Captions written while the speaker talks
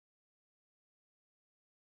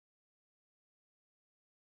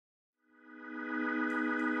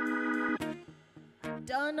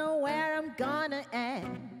don't know where I'm gonna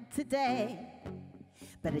end today,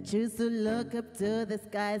 but I choose to look up to the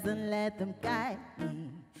skies and let them guide me.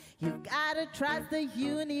 You gotta trust the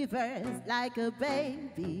universe like a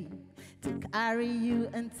baby to carry you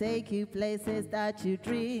and take you places that you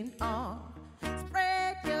dreamed of.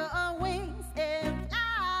 Spread your wings and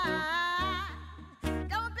fly.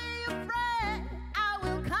 Don't be afraid, I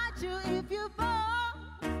will catch you if you fall.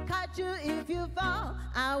 Catch you if you fall,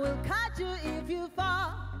 I will catch you if you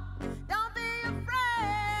fall. Don't be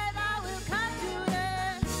afraid, I will catch you.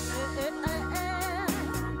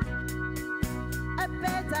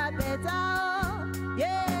 Better,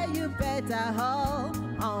 yeah, you better hold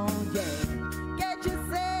on, yeah. Get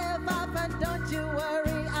yourself up and don't you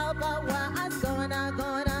worry about what's gonna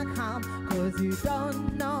come, 'cause you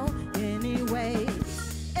don't know anyway.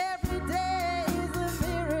 Every day is a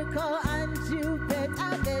miracle and you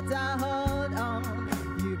better hold on.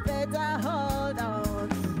 You better hold on.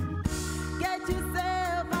 Get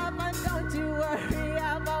yourself up and don't you worry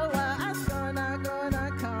about what's gonna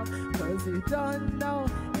come, 'cause you don't know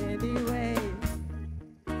anyways,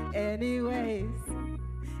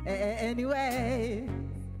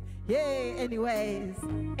 yeah, anyways,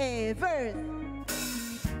 hey, verse.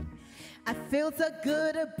 I feel so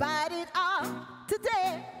good about it all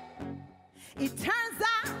today. It turns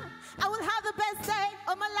out I will have the best day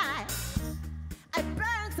of my life. I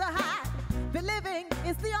burn so hard, believing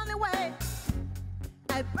it's the only way.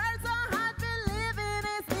 I burn so hard, believing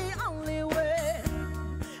it's the only way.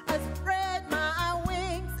 I spread my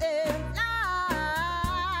wings and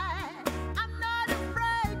fly. I'm not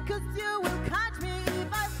afraid, 'cause you will catch me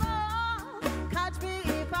if I fall. Catch me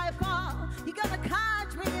if I fall. You're gonna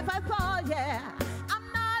catch me if I fall, yeah. I'm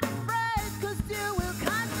not afraid, 'cause you will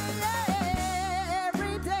catch me, yeah.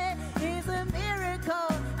 Every day is a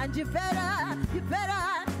miracle, and you better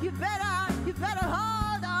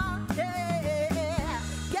hold on, yeah.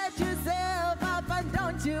 Get yourself up and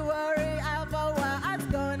don't you worry about what's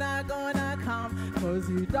gonna come, 'cause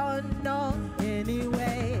you don't know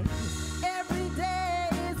anyway. Every day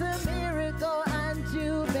is a miracle and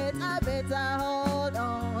you better hold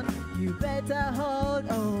on. You better hold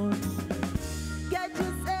on. Get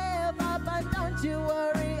yourself up and don't you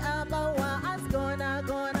worry about what's gonna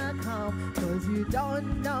come, 'cause you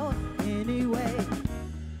don't know anyway.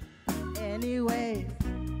 Anyways,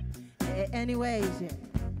 yeah. Anyway,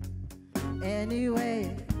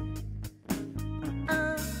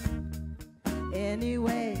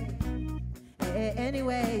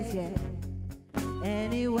 anyways, yeah.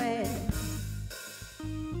 Anyway.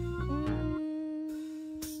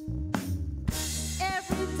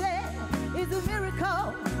 Every day is a miracle,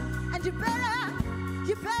 and you better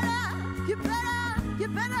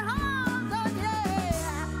hold on,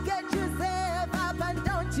 yeah. Get yourself up and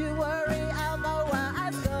don't you worry about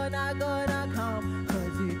what's gonna come,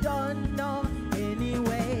 'cause you don't know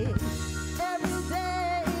anyway. Every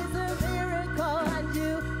day is a miracle, and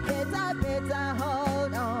you better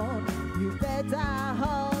hold on. You better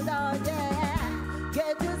hold on, yeah.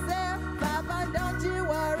 Get yourself up and don't you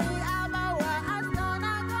worry about what's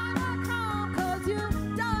gonna come, 'cause you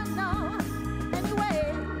don't know anyway.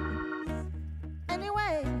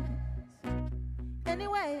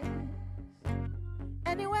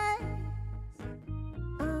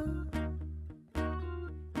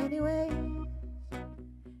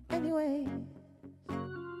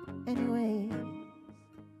 Anyway.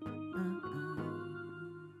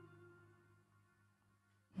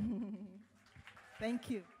 Thank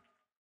you.